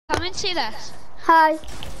Come and see this. Hi.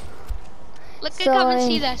 Look, Sorry. come and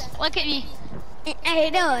see this. Look at me.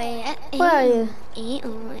 Where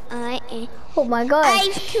are you? Oh my god.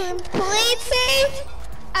 I've completed.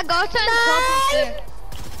 I got it on top of there.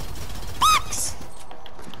 Box.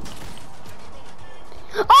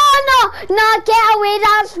 Oh no! No, get away,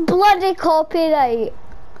 that's bloody copyright.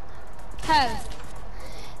 How?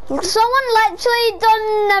 Someone literally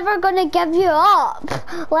done never gonna give you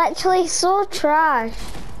up. Literally so trash.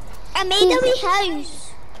 I made a wee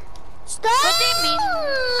house. Stop! What do you mean?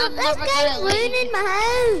 I'm This never guy's gonna leave. ruining my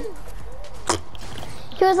house.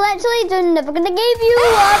 He was literally doing never gonna give you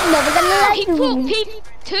up, never gonna let People, you.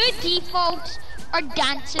 two defaults are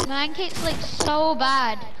dancing, man. It's like so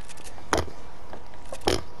bad.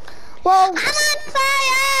 Well, I'm on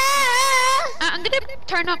fire! I'm gonna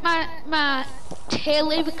turn up my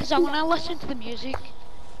telly because I wanna listen to the music.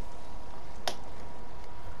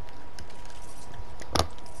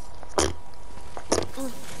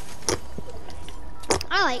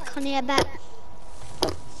 I like honey a bit.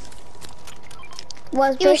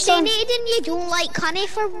 was You're based on. saying Aiden you don't like honey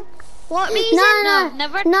for what reason? No,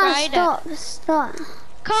 never no, tried stop, stop.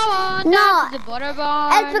 Come on, No, down to the butter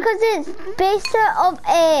bar. It's because it's based out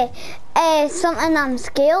of something I'm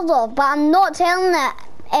scared of, but I'm not telling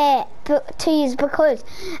it to you because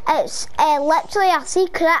it's literally a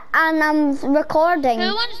secret and I'm recording.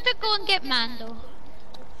 Who wants to go and get Mando?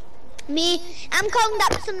 Me. I'm calling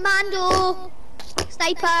dibs on Mando.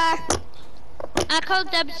 Sniper. I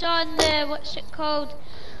called dibs on the, what's it called?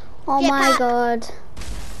 Oh Get my back. god.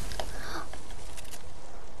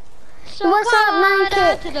 So What's come up, on Monkey?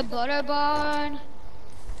 down to the butter barn.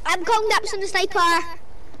 I'm calling dibs on the sniper.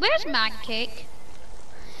 Where's Mancake?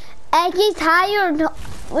 He's higher.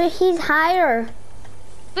 He's higher.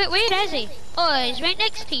 Wait, where is he? Oh, he's right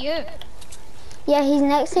next to you. Yeah, he's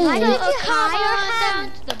next to Why you. don't you Come hire on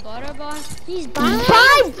him? down to the butter barn. He's bad.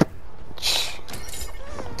 Five.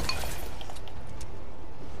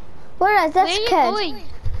 Where is Where this are you kid? going?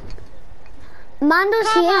 Mando's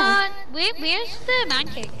Come here. on. Where's the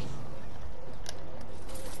Mancake?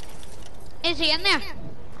 Is he in there?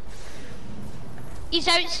 He's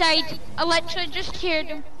outside. I literally just heard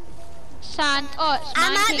him. Sand. Oh, it's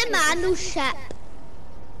I'm at Mancake. the Mando ship.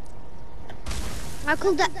 I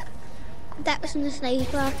called it dibs on the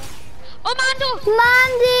sniper. Oh, Mando!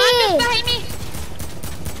 Mandy! Mando's behind me!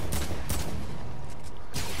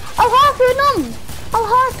 I'll harpoon him! I'll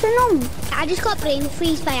harpoon him! I just got brain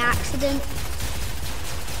freeze by accident.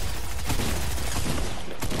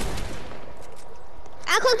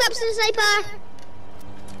 I called dibs on the sniper.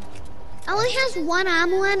 It only has one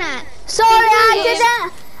ammo in it. Sorry, I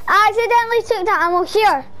accidentally took the ammo.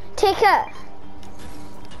 Here, take it.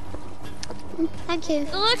 Thank you.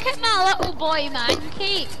 Look at my little boy,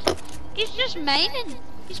 Mancake. He's just mining.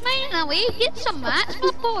 He's mining away. Get some mats,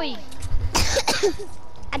 my boy.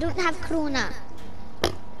 I don't have Corona.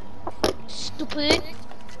 Stupid.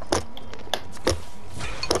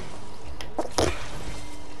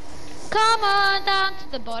 Come on down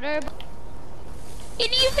to the butter. He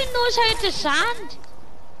even knows how to sand.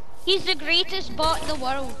 He's the greatest bot in the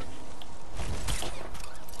world.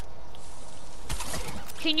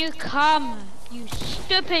 Can you come, you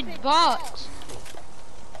stupid bot?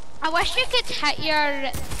 I wish you could hit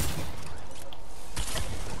your...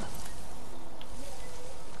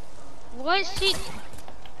 What's he...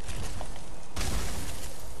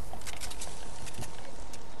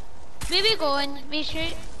 Maybe go and make sure...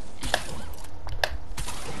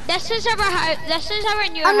 This is our house. This is our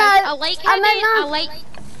new I'm house. out. I like I'm how out now.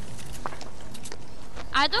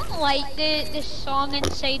 I don't like the song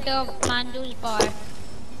inside of Mando's bar.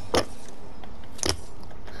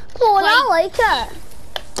 Oh, and I Quite- like it.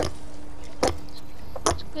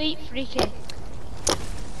 It's quite freaky.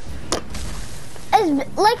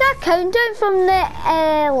 It's like a countdown from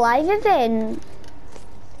the live event.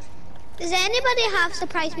 Does anybody have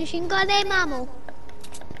surprise machine gun ammo?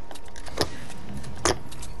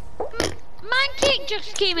 Mancake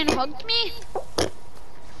just came and hugged me.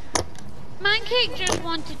 Mancake just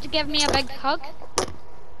wanted to give me a big hug.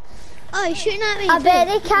 Oh, he's shooting at me. I bet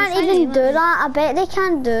they too. can't He's even fighting do me. that. I bet they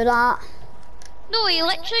can't do that. No, he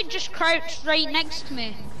literally just crouched right next to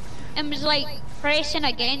me and was like pressing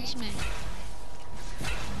against me.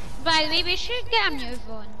 By the way, we should get a move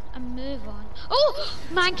on. A move on. Oh,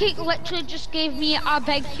 Mancake literally just gave me a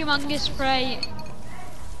big humongous fry.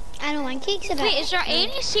 I know one cake's a bit. Wait, is there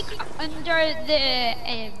any secret under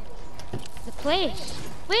the place?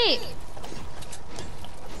 Wait.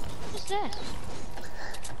 What's this?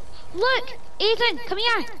 Look, Aiden, come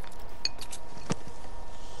here.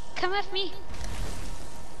 Come with me.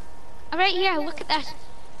 Right here, look at this.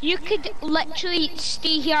 You could literally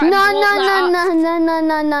stay here and No, block no, that no, up. no, no,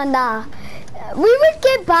 no, no, no. We would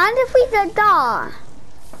get banned if we did that.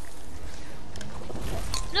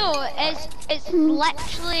 No, it's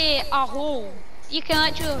literally a hole. You can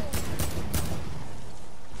literally.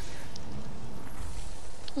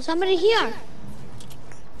 There's somebody here.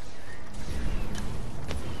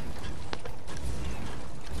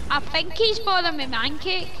 I think he's bothering me,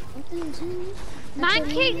 Mancake.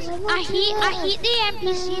 Mancakes, I hate the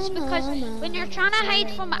NPCs because when you're trying to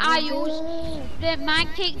hide from IOs, the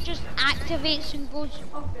Mancake just activates and goes,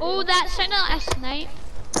 oh, that sounded like a snipe.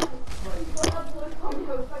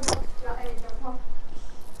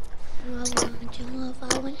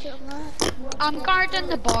 I'm guarding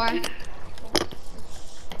the bar.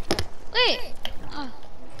 Wait.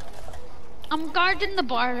 I'm guarding the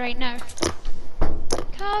bar right now.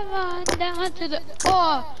 Come on down to the...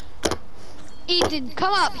 Oh! Eden,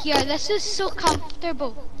 come up here. This is so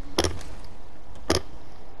comfortable.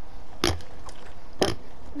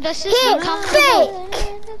 This is so comfortable.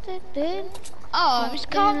 Oh, it was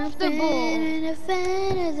comfortable.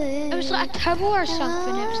 It was like a tower or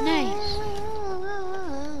something. It was nice.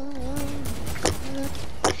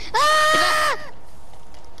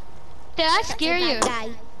 Did I scare you?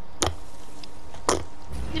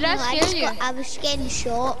 Did I scare you? I was getting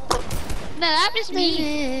shot. No, that was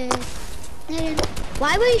me.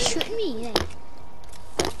 Why were you shooting me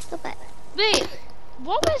then? Stop it. Wait,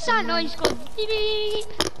 what was that noise called? Beep,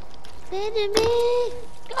 beep.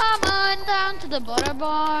 Come on down to the butter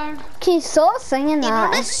bar. Can you stop singing You know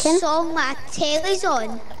that? this song my telly's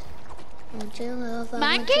on?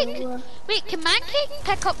 Mancake? Wait, can Mancake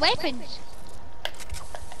pick up weapons?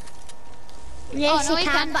 Yes, Oh, no, he he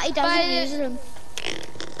can, can't. but he doesn't use them.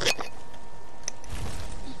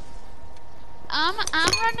 I'm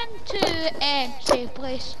running to safe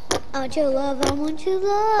place. I want your love, I want your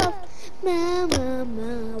love. Mama,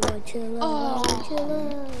 I want your love, I want your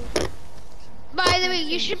love. By the way,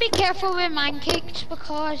 you should be careful with Mancakes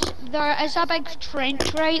because there is a big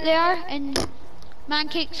trench right there and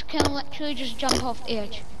Mancakes can literally just jump off the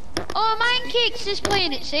edge. Oh, Mancakes is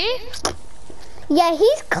playing it safe. Yeah,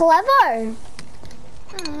 he's clever.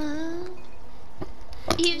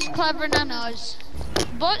 He's clever than us.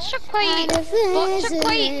 Bots are quite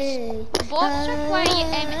intelligent.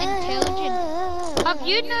 Have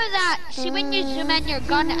you know that? See when you zoom in your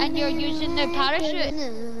gun and you're using the parachute?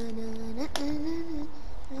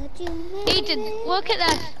 Aiden, look at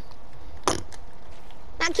this.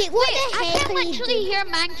 Mancake, what the I heck can are you literally doing? hear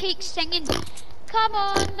Mancake singing, come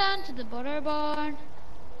on down to the butter barn.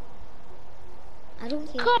 I don't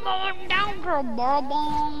care. Come on down to the butter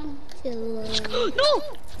barn. No!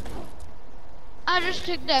 I just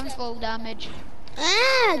took them full damage.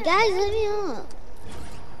 Ah, guys, let me up.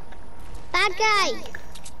 Bad guy.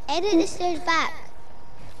 Edit the stairs back.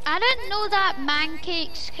 I didn't know that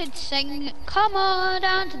Mancakes could sing, come on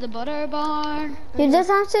down to the butter barn. You just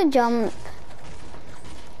have to jump.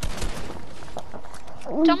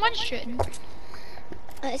 Someone's shooting.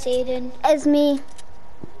 That's Aiden. It's me.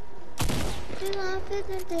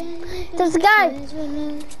 There's a guy.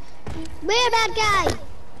 Where, bad guy?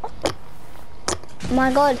 Oh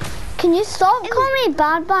my god. Can you stop calling me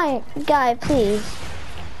bad guy, please?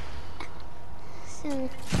 So,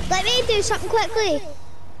 let me do something quickly.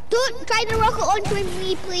 Don't try to rocket launch with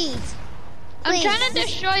me, please. I'm Please. trying to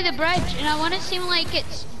destroy the bridge and I want it to seem like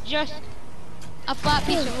it's just a flat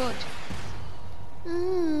piece of road.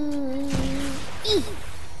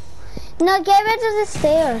 No, get rid of the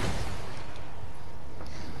stair.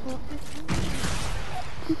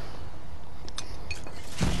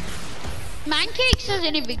 Mancakes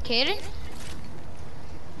isn't even caring.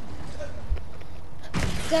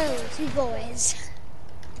 Girls and boys.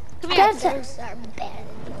 Come here. That's it. Girls are better.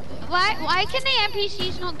 Why can the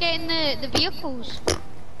NPCs not get in the vehicles?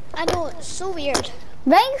 I know, it's so weird.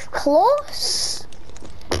 Ring's close.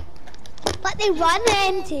 But they run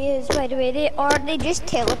into you, by the way, or they just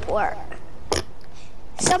teleport.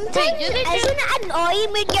 Sometimes, Wait, do they isn't it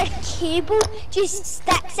annoying when your cable just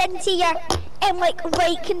sticks into your like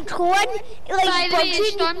right control, By like the way, budging, you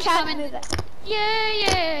storm's can't coming. move it.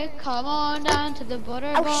 Yeah, come on down to the butter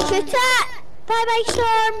I'll barn. shoot it. Bye bye,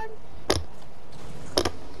 Storm.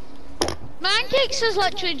 Mancakes is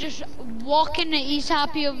literally just walking and he's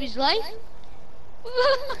happy of his life.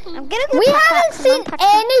 I'm gonna go We pick up haven't some seen pictures.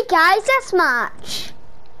 any guys this match.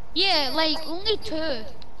 Yeah, like only 2.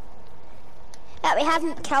 that we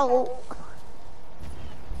haven't killed.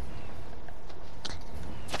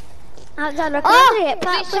 Alexander, can Oh! you get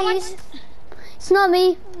back, Wait, someone- please? It's not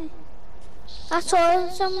me. I saw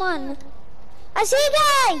someone. I see a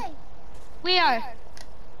guy. We are.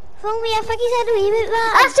 Follow me, I think he's had a wee bit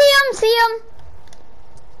that. I see him.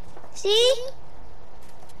 See?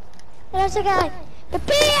 There's a guy.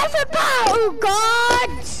 Prepare for battle,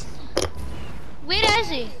 gods! Where is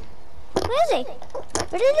he? Where is he?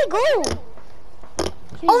 Where did he go?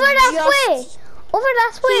 Over this way. Over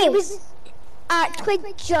this He way. was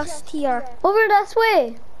actually just here. Over this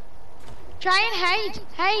way. Try and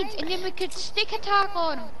hide, and then we could stick attack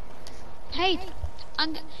on him. Hide.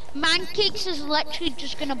 And Mancakes is literally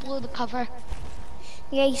just gonna blow the cover.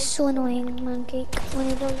 Yeah, he's so annoying, Mancake, when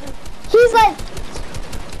he does it. He's like,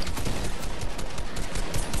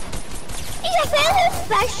 He's a fellow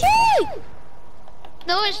fishy!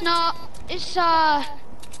 No, it's not. It's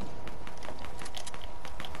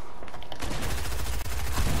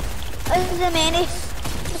Is the menace?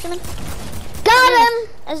 What's the menace? got him.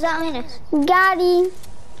 Is that menace? Got him.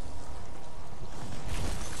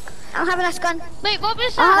 I'm having a gun. wait, what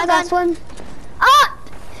was Ah, that? that's one. Ah,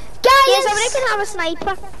 Yes, somebody guys. can have a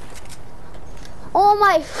sniper. Oh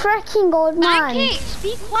my freaking god, man. Mancakes,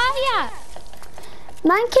 be quiet.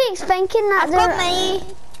 Mancake's thinking that I've got they're my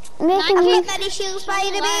making I've me. got many shields by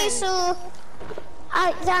the way, so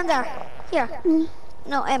Alexander, here.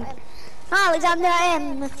 No, Alexander,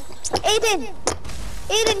 Aiden,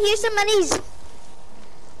 here's some minis.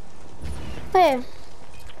 Where?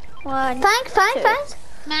 One. Thanks.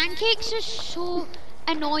 Mancakes is so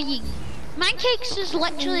annoying. Mancakes is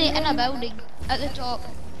literally in a building at the top.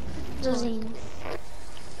 Dozen.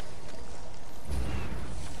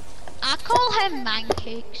 I call him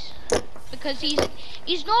Mancakes because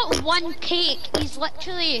he's not one cake. He's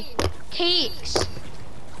literally cakes.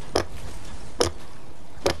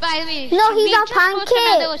 By the way, No, should he's we a just go to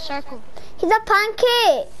pancake. middle of circle? He's a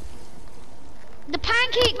pancake. The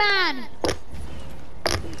pancake man.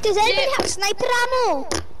 Does anybody have sniper ammo?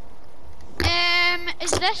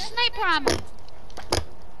 Is this sniper ammo?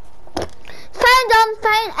 Found him.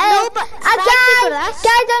 No, but a thank you for guy. this.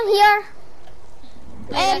 Guy down here.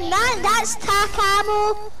 That's tack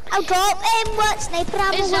ammo. I'll drop what sniper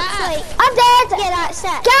ammo Is looks that- like. I'm dead. Yeah, that's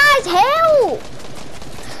it. Guys, help!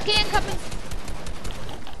 Okay, coming.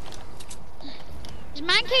 Is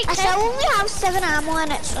Mancakes I dead? still only have 7 ammo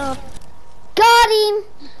in it, so Got him.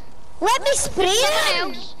 let me spray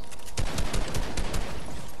Someone him. else.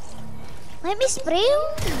 Let me spray him.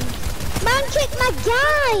 Man, kick my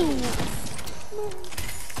guy.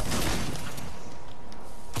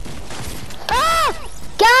 Ah!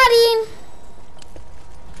 Got him.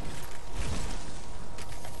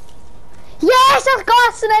 Yes, I've got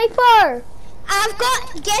a sniper. I've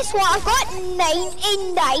got, guess what? I've got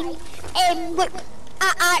 99. Look,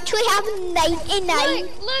 I actually have 99.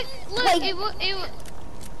 Look, Like-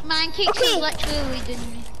 Mancakes Okay. is literally leading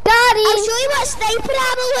me. Got I'll him. show you what sniper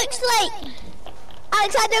ammo looks like.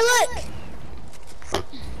 Alexander, look.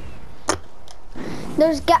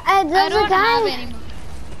 There's I a don't have guy. any more.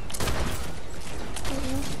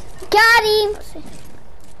 Got him.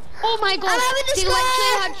 Oh my god, having a they squad.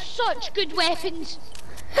 literally had such good weapons.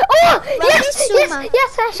 Oh, yes, me yes, Suma. yes.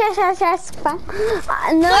 Fine.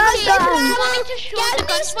 No, Okay, got you him. want me to show Get the me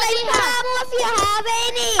guns what they sniper have? ammo if you have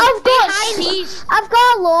any. I've got, had these. I've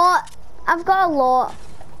got a lot.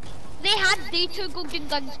 They had D2 golden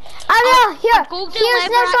guns. I know, here. A golden Here's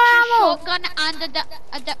lever sniper action ammo. shotgun and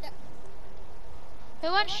a Who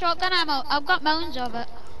wants shotgun ammo? I've got millions of it.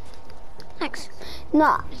 Thanks.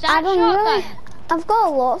 No, Is that I don't shotgun? really. I've got a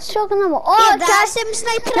lot of shotgun ammo. Oh, Yeah, guys, that's some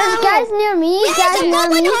sniper there's ammo. guys near me. Yes, Guys I've near got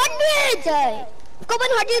me. 100. I've got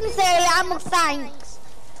 130 ammo, thanks.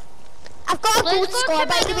 I've got a Let's gold go score, to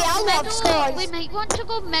by the way, I love We scores. might want to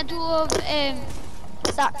go middle of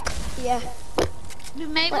Yeah. we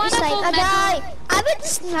might Let's want to snipe go a middle. guy. I would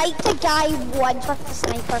snipe the guy once with the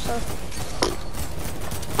sniper, so.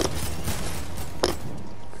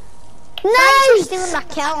 Thanks for Nice. stealing my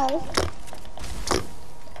kill.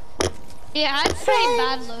 Yeah, I'm pretty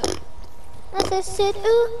bad look. I just said,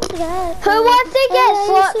 ooh, yeah. Who wants to get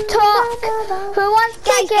slip talk? Who wants to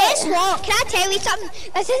Guys, guess get? what? Can I tell you something?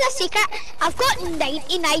 This is a secret. I've got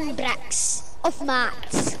 99 bricks of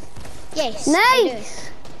mats. Yes. I do. Nice.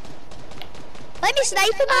 Let me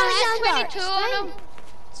snipe him, I Alexander. had 22 on them.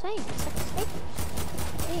 It's fine.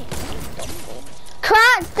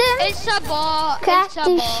 Cracked him. It's a bot. Cracked It's a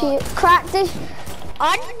his bot. shoot. Cracked his.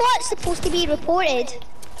 Aren't what's supposed to be reported?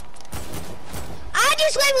 I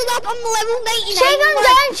just leveled up. I'm level 99. Shake him now.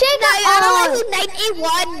 down. Shake him. I'm Oh. level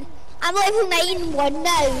 91. I'm level 91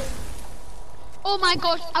 now. Oh my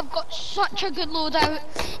gosh, I've got such a good loadout. Guys,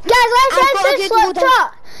 let's I've got get a to good slip loadout.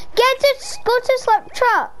 truck. Go to slip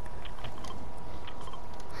truck.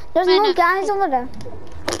 There's no Minute. guys over there.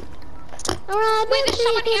 Wait, there's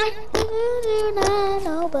someone here.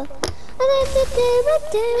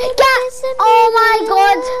 Oh my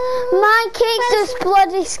god, my cake just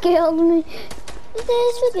bloody scared me.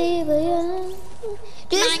 Just wait around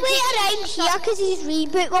here because his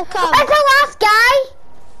reboot will come. It's the last guy.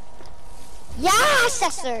 Yeah,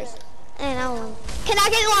 sisters. I know. Can I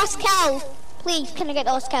get the last kill? Please, can I get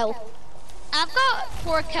the last kill? I've got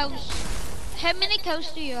 4 kills. How many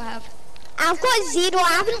kills do you have? I've got 0.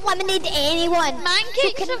 I haven't eliminated anyone.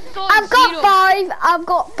 Mancakes have got I've 0. got 5. I've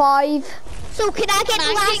got 5. So can I get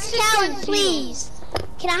the last Mancakes has kill, got 0. please?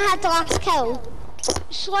 Can I have the last kill?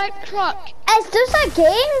 Slurp truck. It's just a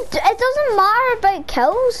game. It doesn't matter about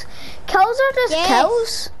kills. Kills are just Yes.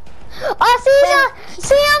 kills. Oh, see Well,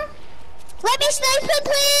 see him? Let me snipe him,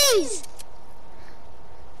 please.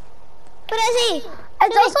 What is he?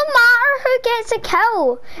 It doesn't matter who gets a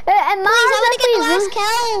kill. It matters Please, I want to if get the we last win.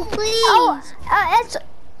 kill, please. Oh,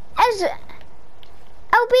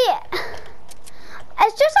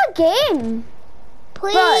 it's just a game.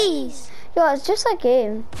 Please. Yo, it's just a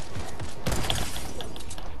game.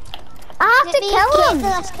 I have Let to me kill get him. the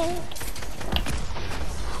last kill.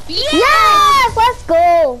 Yes, let's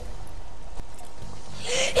go.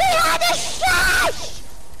 He had a fish!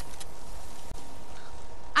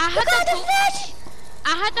 I Look at had the fish!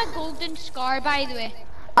 I had a golden scar, by the way.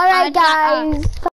 All right, And, guys.